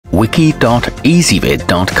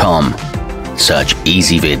wiki.ezvid.com. Search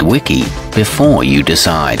Ezvid Wiki before you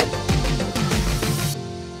decide.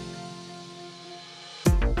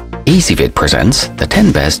 Ezvid presents the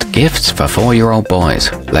 10 best gifts for 4-year-old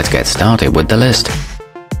boys. Let's get started with the list.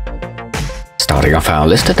 Starting off our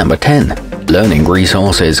list at number 10. Learning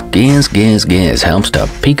resources Gears helps to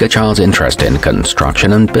pique a child's interest in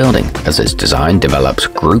construction and building, as its design develops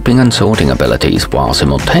grouping and sorting abilities while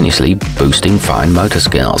simultaneously boosting fine motor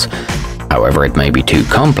skills. However, it may be too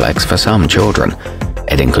complex for some children.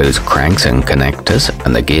 It includes cranks and connectors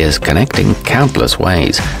and the gears connecting countless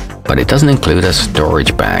ways, but it doesn't include a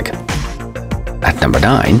storage bag. At number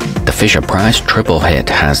 9, the Fisher-Price Triple Hit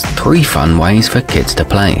has 3 fun ways for kids to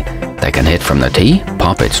play. They can hit from the tee,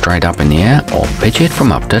 pop it straight up in the air, or pitch it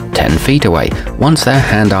from up to 10 feet away once their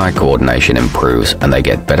hand-eye coordination improves and they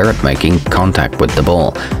get better at making contact with the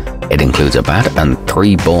ball. It includes a bat and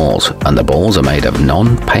 3 balls, and the balls are made of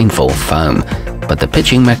non-painful foam, but the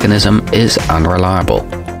pitching mechanism is unreliable.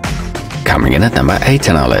 Coming in at number 8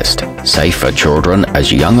 on our list. Safe for children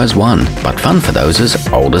as young as 1, but fun for those as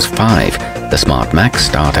old as 5. The smartmax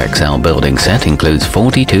Start XL building set includes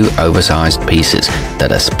 42 oversized pieces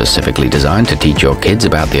that are specifically designed to teach your kids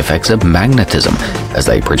about the effects of magnetism, as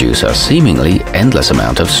they produce a seemingly endless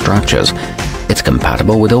amount of structures. It's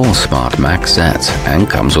compatible with all smartmax sets and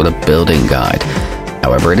comes with a building guide.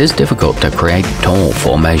 However, it is difficult to create tall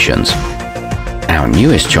formations. Our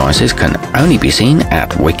newest choices can only be seen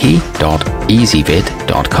at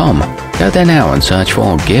wiki.ezvid.com. Go there now and search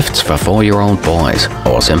for gifts for 4-year-old boys,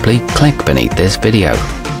 or simply click beneath this video.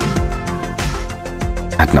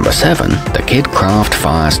 At number 7, the Kidkraft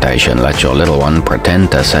Fire Station lets your little one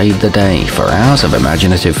pretend to save the day for hours of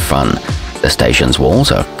imaginative fun. The station's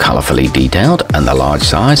walls are colorfully detailed, and the large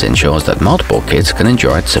size ensures that multiple kids can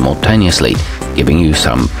enjoy it simultaneously, giving you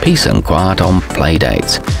some peace and quiet on play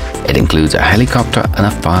dates. It includes a helicopter and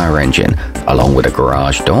a fire engine, along with a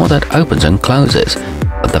garage door that opens and closes,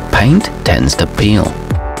 but the paint tends to peel.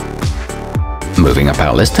 Moving up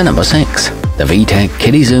our list to number 6. The vtech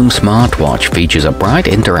kidizoom smartwatch features a bright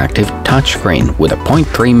interactive touchscreen with a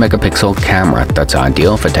 0.3 megapixel camera that's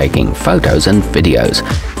ideal for taking photos and videos.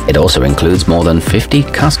 It also includes more than 50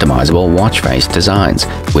 customizable watch face designs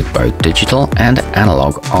with both digital and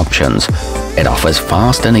analog options. It offers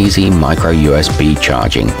fast and easy micro USB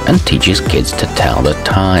charging and teaches kids to tell the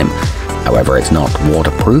time. However, it's not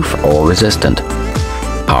waterproof or resistant.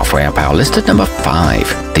 Halfway up our list at number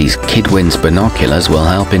 5. These kidwinz binoculars will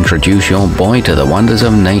help introduce your boy to the wonders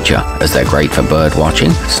of nature, as they're great for bird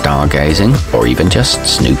watching, stargazing, or even just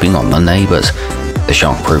snooping on the neighbors. The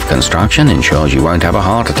shockproof construction ensures you won't have a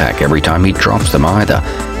heart attack every time he drops them either.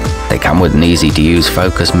 They come with an easy-to-use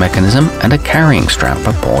focus mechanism and a carrying strap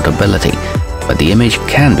for portability, but the image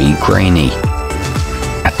can be grainy.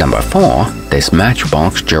 At number 4, this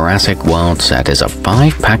Matchbox Jurassic World set is a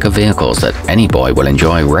 5-pack of vehicles that any boy will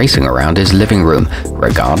enjoy racing around his living room,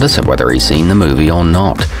 regardless of whether he's seen the movie or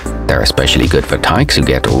not. They're especially good for tykes who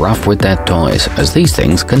get rough with their toys, as these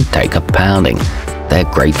things can take a pounding. They're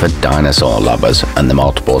great for dinosaur lovers, and the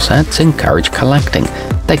multiple sets encourage collecting.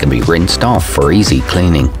 They can be rinsed off for easy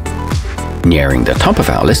cleaning. Nearing the top of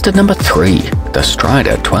our list at number 3, the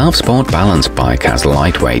Strider 12 Sport Balance Bike has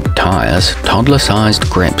lightweight tires, toddler-sized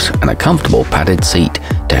grips, and a comfortable padded seat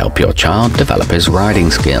to help your child develop his riding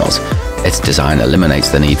skills. Its design eliminates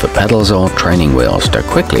the need for pedals or training wheels to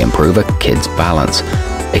quickly improve a kid's balance.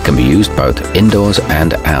 It can be used both indoors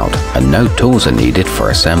and out, and no tools are needed for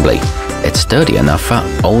assembly. It's sturdy enough for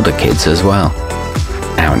older kids as well.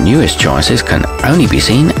 Our newest choices can only be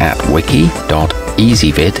seen at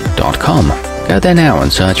wiki.ezvid.com. Go there now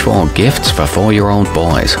and search for gifts for 4-year-old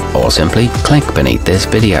boys, or simply click beneath this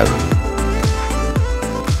video.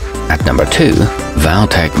 At number 2,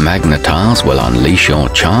 valtech magna-tiles will unleash your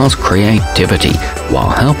child's creativity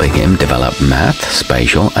while helping him develop math,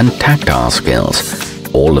 spatial, and tactile skills.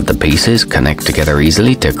 All of the pieces connect together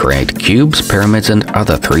easily to create cubes, pyramids, and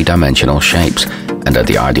other 3-dimensional shapes, and are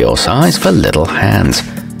the ideal size for little hands.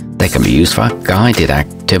 They can be used for guided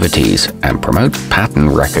activities and promote pattern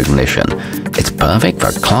recognition. It's perfect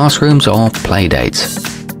for classrooms or playdates.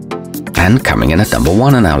 And coming in at number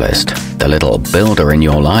 1 on our list, the little builder in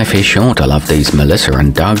your life is sure to love these Melissa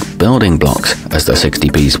and Doug building blocks, as the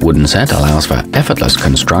 60-piece wooden set allows for effortless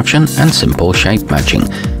construction and simple shape matching.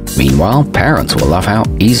 Meanwhile, parents will love how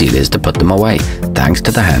easy it is to put them away, thanks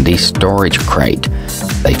to the handy storage crate.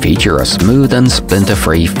 They feature a smooth and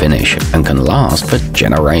splinter-free finish and can last for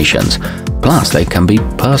generations. Plus, they can be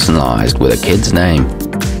personalized with a kid's name.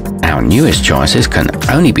 Our newest choices can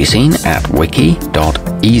only be seen at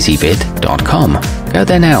wiki.ezvid.com. Go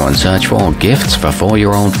there now and search for gifts for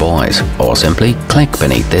 4-year-old boys, or simply click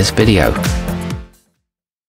beneath this video.